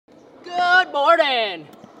Good morning.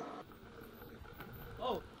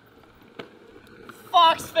 Oh.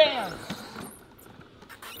 Fox fans.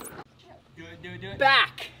 Good, do it.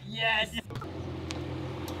 Back. Yes.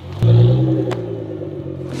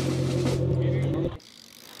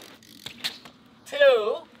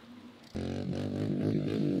 Two.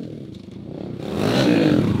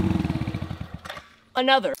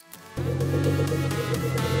 Another.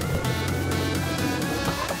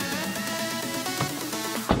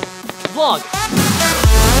 Vlog.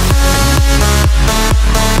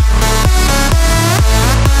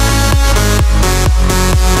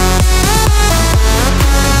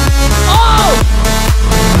 Oh!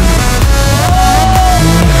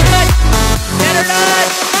 Get her done!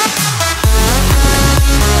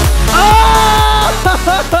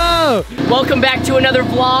 Oh! Welcome back to another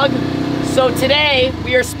vlog. So today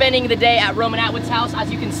we are spending the day at Roman Atwood's house.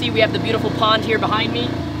 As you can see, we have the beautiful pond here behind me.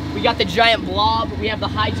 We got the giant blob, we have the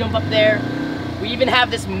high jump up there. We even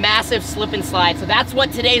have this massive slip and slide. So that's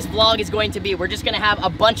what today's vlog is going to be. We're just gonna have a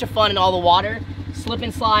bunch of fun in all the water. Slip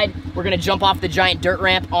and slide, we're gonna jump off the giant dirt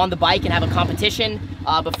ramp on the bike and have a competition.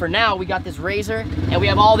 But for now, we got this razor and we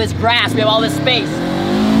have all this grass, we have all this space.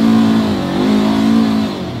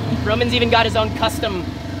 Roman's even got his own custom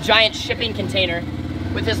giant shipping container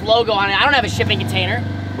with his logo on it. I don't have a shipping container.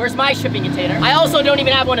 Where's my shipping container? I also don't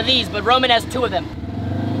even have one of these, but Roman has two of them.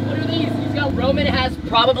 What are these? Roman has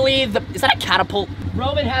probably is that a catapult?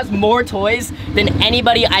 Roman has more toys than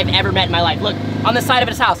anybody I've ever met in my life. Look, on the side of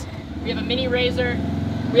his house, we have a mini razor,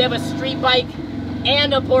 we have a street bike,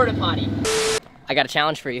 and a porta potty. I got a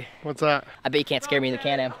challenge for you. What's that? I bet you can't scare me in the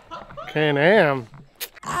Can-Am. Can-Am?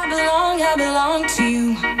 I belong to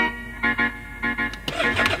you.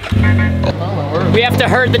 We have to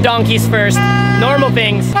herd the donkeys first. Normal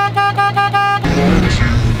things.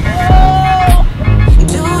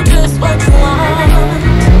 Do just what you want.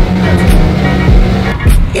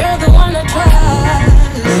 You're the one that tries.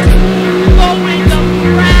 Always a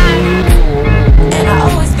brag. And I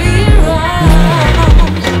always be around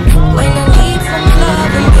when I need some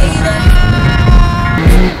love, baby.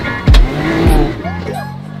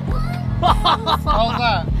 How's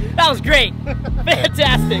that? That was great.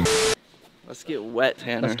 Fantastic. Let's get wet,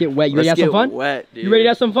 Tanner. Let's get wet. You ready to have some fun? Wet, dude. You ready to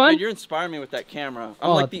have some fun? Dude, you're inspiring me with that camera. I'm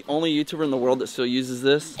like the only YouTuber in the world that still uses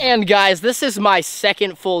this. And guys, this is my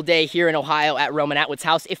second full day here in Ohio at Roman Atwood's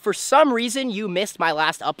house. If for some reason you missed my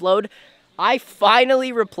last upload, I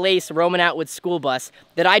finally replaced Roman Atwood's school bus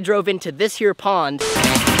that I drove into this here pond.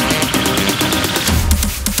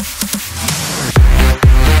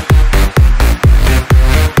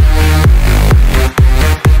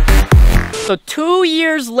 So 2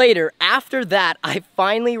 years later, after that, I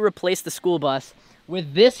finally replaced the school bus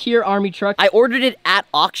with this here army truck. I ordered it at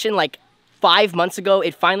auction like 5 months ago.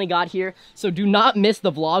 It finally got here. So do not miss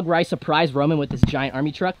the vlog where I surprised Roman with this giant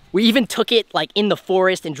army truck. We even took it like in the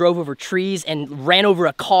forest and drove over trees and ran over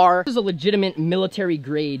a car. This is a legitimate military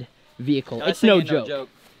grade vehicle. It's no joke.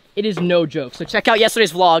 It is no joke. So check out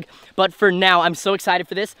yesterday's vlog. But for now, I'm so excited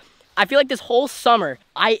for this. I feel like this whole summer,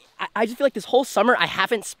 I just feel like this whole summer I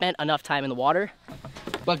haven't spent enough time in the water.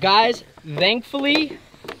 But guys, thankfully,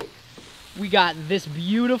 we got this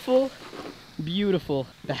beautiful, beautiful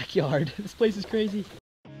backyard. This place is crazy.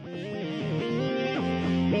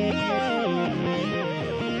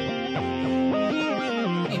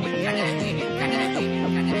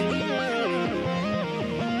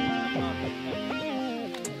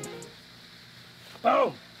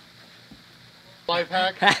 Boom! Life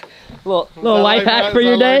hack? little life hack for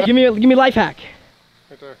your day. Give me life hack.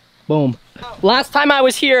 Right there. Boom. Last time I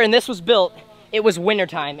was here and this was built, it was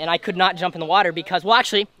wintertime and I could not jump in the water because, well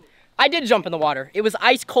actually, I did jump in the water. It was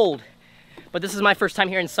ice cold. But this is my first time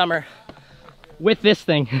here in summer with this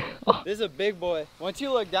thing. Oh. This is a big boy. Once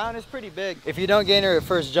you look down, it's pretty big. If you don't gain her at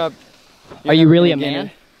first jump, are you really a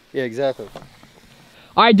man? Yeah, exactly.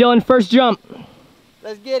 All right, Dylan, first jump.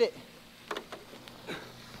 Let's get it.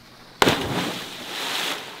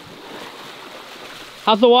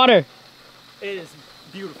 How's the water? It is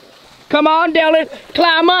beautiful. Come on, Dylan,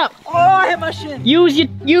 climb up. Oh, I hit my shin. Use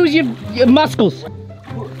your muscles.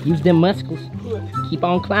 Use them muscles. Keep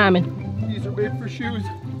on climbing. These are made for shoes.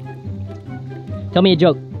 Tell me a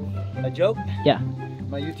joke. A joke? Yeah.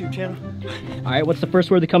 My YouTube channel. All right, what's the first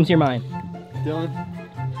word that comes to your mind? Dylan.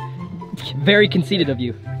 Very conceited of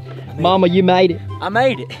you. Mama, you made it. I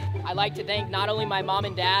made it. I'd like to thank not only my mom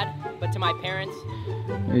and dad, but to my parents.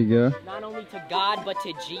 There you go. Not only to God, but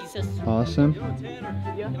to Jesus. Awesome. Yo,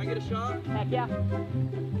 Tanner, Yeah. can I get a shot? Heck yeah.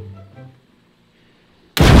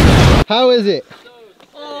 How is it?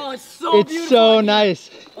 Oh, it's so beautiful. It's so nice.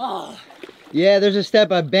 Oh, Yeah, there's a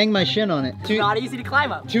step. I banged my shin on it. It's not easy to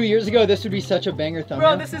climb up. 2 years ago, this would be such a banger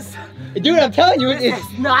thumbnail. Bro, this is... Dude, I'm telling you,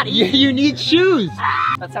 it's not easy. You need shoes.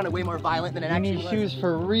 That sounded way more violent than it You actually need was. shoes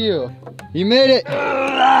for real. You made it. We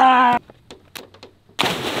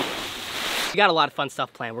got a lot of fun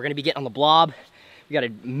stuff planned. We're gonna be getting on the Blob. We got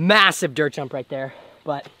a massive dirt jump right there.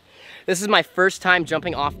 But this is my first time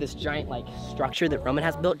jumping off this giant like structure that Roman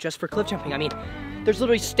has built just for cliff jumping. I mean, there's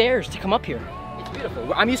literally stairs to come up here. It's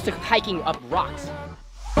beautiful. I'm used to hiking up rocks.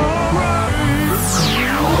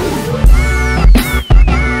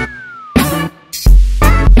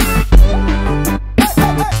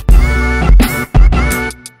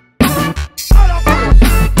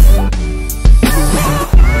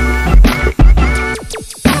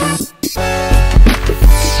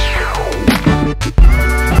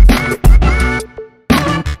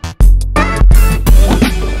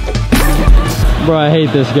 Bro, I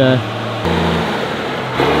hate this guy.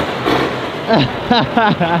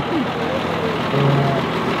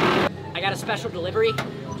 I got a special delivery.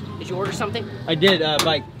 Did you order something? I did,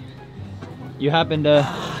 bike. You happened to...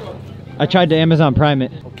 I tried to Amazon Prime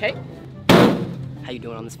it. Okay. How you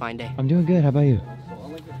doing on this fine day? I'm doing good, how about you?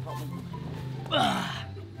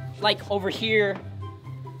 Like over here,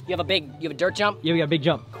 you have a dirt jump? Yeah, we got a big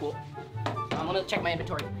jump. Cool. I'm gonna check my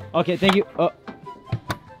inventory. Okay, thank you. Oh.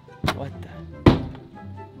 What the?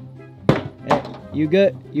 Hey, you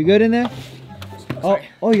good? You good in there? Sorry.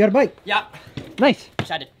 Oh, you got a bike. Yeah. Nice.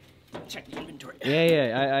 Just had to check the inventory.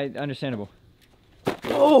 Yeah, I understandable.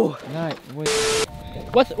 Oh. Nice. Wait.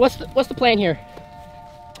 What's the plan here?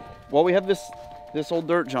 Well, we have this old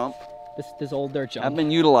dirt jump. This old dirt jump. I've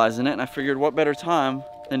been utilizing it, and I figured what better time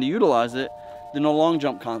than to utilize it than a long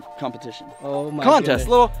jump competition. Oh my Contest,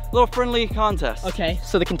 goodness. little friendly contest. Okay,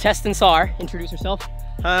 so the contestants are, introduce yourself.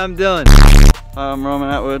 I'm Dylan. I'm Roman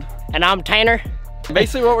Atwood. And I'm Tanner.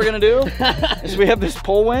 Basically what we're gonna do is we have this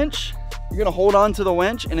pole winch. You're gonna hold on to the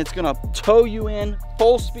winch and it's gonna tow you in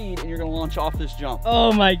full speed and you're gonna launch off this jump.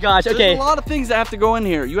 Oh my gosh, There's okay. a lot of things that have to go in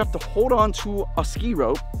here. You have to hold on to a ski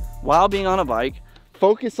rope while being on a bike,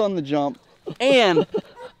 focus on the jump, and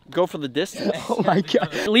go for the distance. Oh my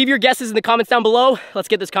god. Leave your guesses in the comments down below. Let's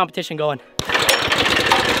get this competition going.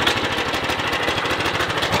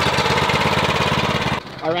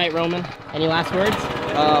 All right, Roman, any last words?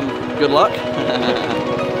 Good luck.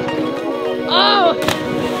 Oh!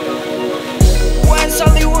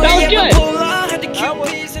 That was good.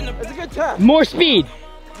 It's a good test. More speed.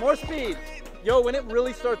 More speed. Yo, when it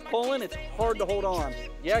really starts pulling, it's hard to hold on.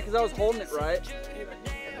 Yeah, because I was holding it right. You're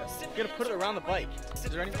gonna put it around the bike. Is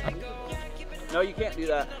there anything? No, you can't do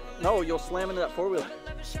that. No, you'll slam into that four-wheeler.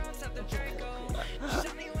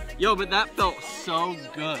 Yo, but that felt so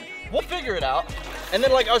good. We'll figure it out. And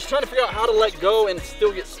then, like, I was trying to figure out how to let go and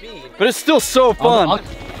still get speed. But it's still so fun. I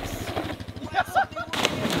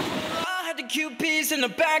had the QPs in the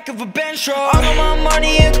back of a bench roll. All of my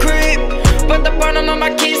money and creep, but the bottom of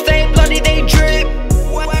my keys stay bloody, they drip.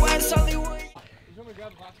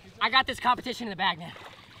 I got this competition in the bag, man.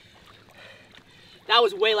 That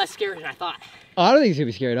was way less scary than I thought. Oh, I don't think it's gonna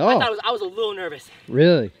be scary at all. I was a little nervous,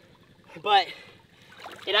 Really? but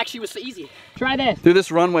it actually was so easy. Try this. Dude, this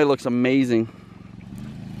runway looks amazing.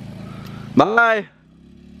 Bye.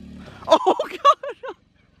 Oh,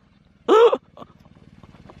 God.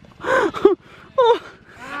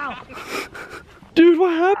 Dude,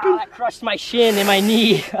 what happened? That crushed my shin and my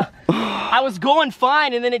knee. I was going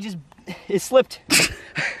fine and then it slipped.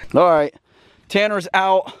 All right, Tanner's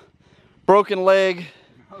out. Broken leg.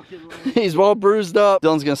 He's well bruised up.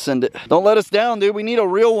 Dylan's gonna send it. Don't let us down, dude. We need a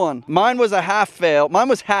real one. Mine was a half fail. Mine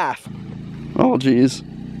was half. Oh, geez.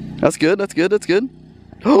 That's good, that's good, that's good.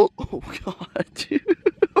 Oh, God, dude.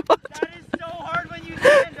 That is so hard when you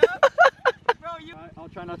stand up. Bro, I'll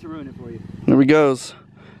try not to ruin it for you. There he goes.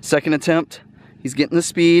 Second attempt. He's getting the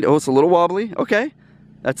speed. Oh, it's a little wobbly. Okay.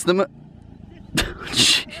 That's the...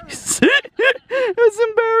 Jeez. It's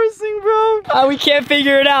embarrassing, bro. We can't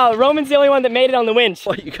figure it out. Roman's the only one that made it on the winch.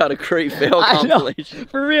 Oh, you got a great fail compilation.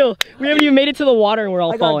 For real. We haven't even made it to the water and we're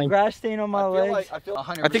all I got falling. grass stain on my legs. I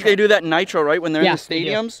think they do that in Nitro, right? When they're in the they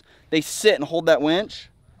do. stadiums, they sit and hold that winch.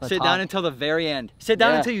 Sit down until the very end. Sit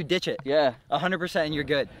down until you ditch it. Yeah. 100% and you're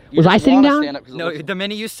good. Was I sitting down? No, the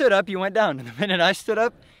minute you stood up, you went down. And the minute I stood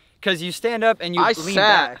up, because you stand up and you I lean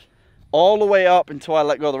sat back. all the way up until I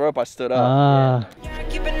let go of the rope. I stood up.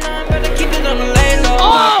 Keep it on, better keep it on the lay low.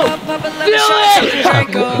 Oh!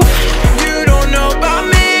 You don't know about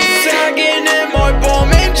me. Tagging in my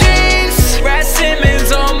Bowman jeans. Rat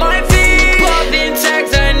Simmons on my feet. Popping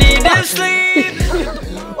tags, I need to sleep.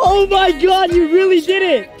 Oh my god, you really did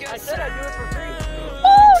it! I said I'd do it for free.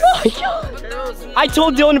 Oh, my god. I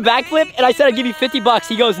told Dylan to backflip and I said I'd give you 50 bucks.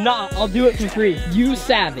 He goes, nah, I'll do it for free. You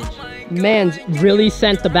savage. Man's really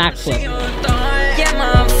sent the backflip.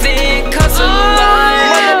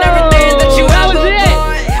 That was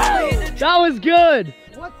it. That was good.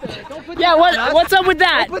 What the? Don't put Yeah, what's up with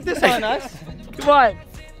that? Put this on us. Come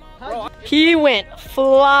on. He went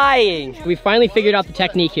flying. We finally figured out the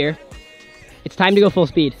technique here. It's time to go full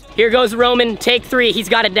speed. Here goes Roman, take 3. He's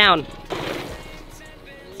got it down.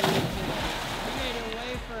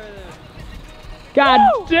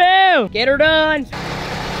 God damn! Get her done.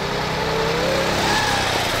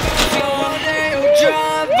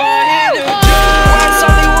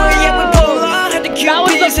 That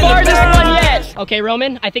was the farthest one yet. Okay,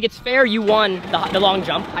 Roman, I think it's fair you won the long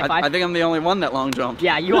jump. High five. I think I'm the only one that long jumped.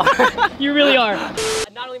 Yeah, you are. You really are.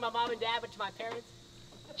 Not only my mom and dad, but to my parents.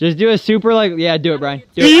 Just do a super like, yeah, do it, Brian.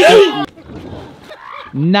 Do it.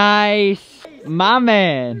 Nice. My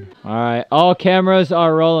man. All right, all cameras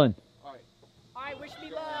are rolling. All right, wish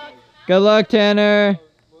me luck. Good luck, Tanner.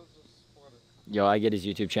 Yo, I get his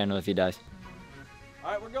YouTube channel if he dies.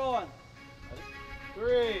 All right, we're going.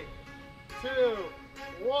 3, 2,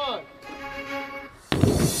 1.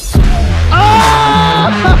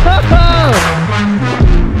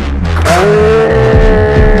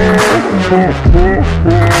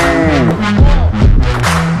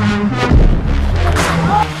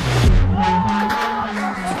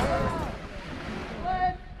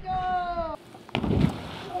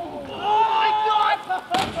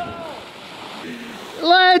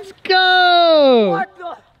 Let's go! What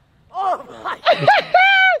the? Oh my!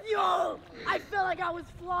 Yo, I felt like I was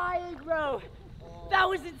flying, bro. That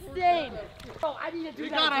was insane. Bro, I need to do You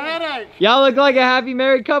that. got a headache. Y'all look like a happy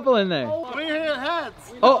married couple in there. We hit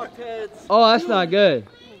heads. Oh, oh, that's not good.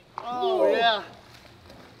 Oh, yeah.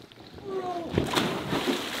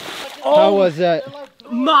 How was that?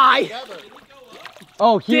 My!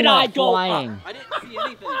 Oh, he Did went I go flying. I didn't see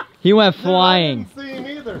anything. He went I flying. didn't see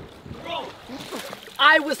him either.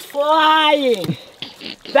 I was flying.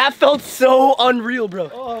 That felt so unreal, bro.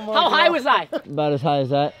 Oh my How high God. was I? About as high as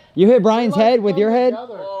that. You hit Brian's head with your head?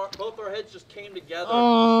 Both our heads just came together.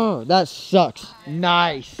 Oh, that sucks.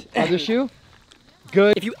 Nice. Other shoe?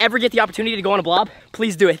 Good. If you ever get the opportunity to go on a blob,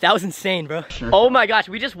 please do it. That was insane, bro. Sure. Oh my gosh,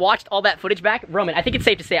 we just watched all that footage back. Roman, I think it's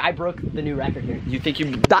safe to say I broke the new record here. You think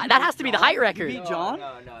you That has to be the height record. beat John?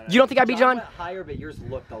 No. You don't think I beat John? Went higher, but yours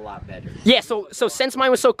looked a lot better. Yeah, so since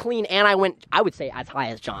mine was so clean and I went, I would say as high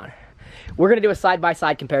as John. We're gonna do a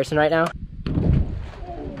side-by-side comparison right now.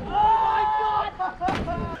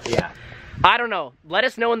 Yeah. I don't know. Let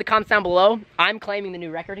us know in the comments down below. I'm claiming the new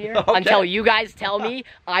record here until you guys tell me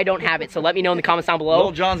I don't have it. So let me know in the comments down below.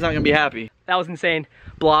 Little John's not gonna be happy. That was insane.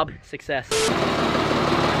 Blob, success.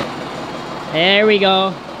 There we go.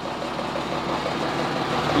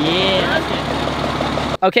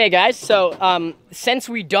 Yeah. Okay, guys. So since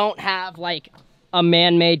we don't have like a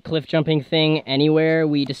man-made cliff jumping thing anywhere,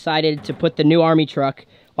 we decided to put the new army truck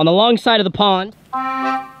on the long side of the pond.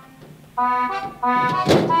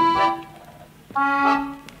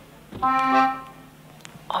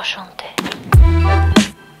 Enchanté.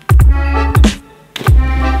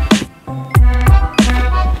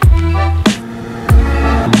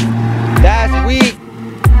 That's weak.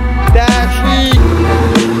 That's weak.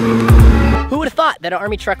 Who would have thought that an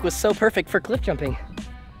army truck was so perfect for cliff jumping?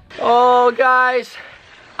 Oh, guys,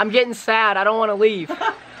 I'm getting sad. I don't want to leave.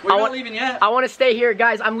 We're not leaving yet. I want to stay here.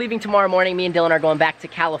 Guys, I'm leaving tomorrow morning. Me and Dylan are going back to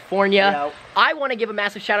California. Yep. I want to give a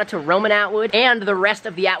massive shout out to Roman Atwood and the rest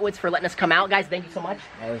of the Atwoods for letting us come out. Guys, thank you so much.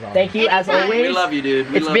 Thank you, as always. We love you, dude.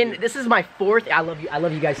 This is my 4th, I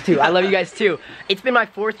love you guys too. I love you guys too. It's been my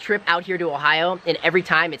 4th trip out here to Ohio, and every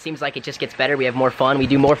time it seems like it just gets better. We have more fun. We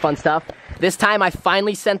do more fun stuff. This time I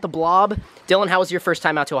finally sent the Blob. Dylan, how was your first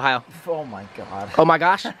time out to Ohio? Oh my god. Oh my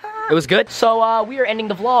gosh. It was good. So we are ending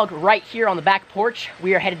the vlog right here on the back porch.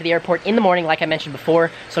 We are headed to the airport in the morning, like I mentioned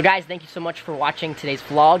before. So guys, thank you so much for watching today's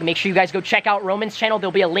vlog. Make sure you guys go check out Roman's channel.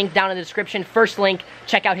 There'll be a link down in the description. First link,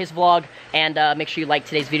 check out his vlog, and make sure you like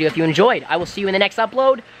today's video if you enjoyed. I will see you in the next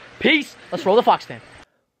upload. Peace. Let's roll the Fox fam.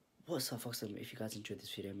 What's up, Fox? If you guys enjoyed this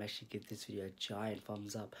video, make sure you give this video a giant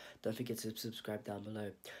thumbs up. Don't forget to subscribe down below.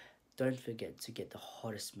 Don't forget to get the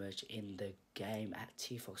hottest merch in the game at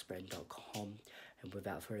tfoxbrand.com. And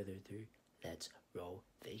without further ado, let's roll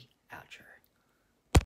the outro.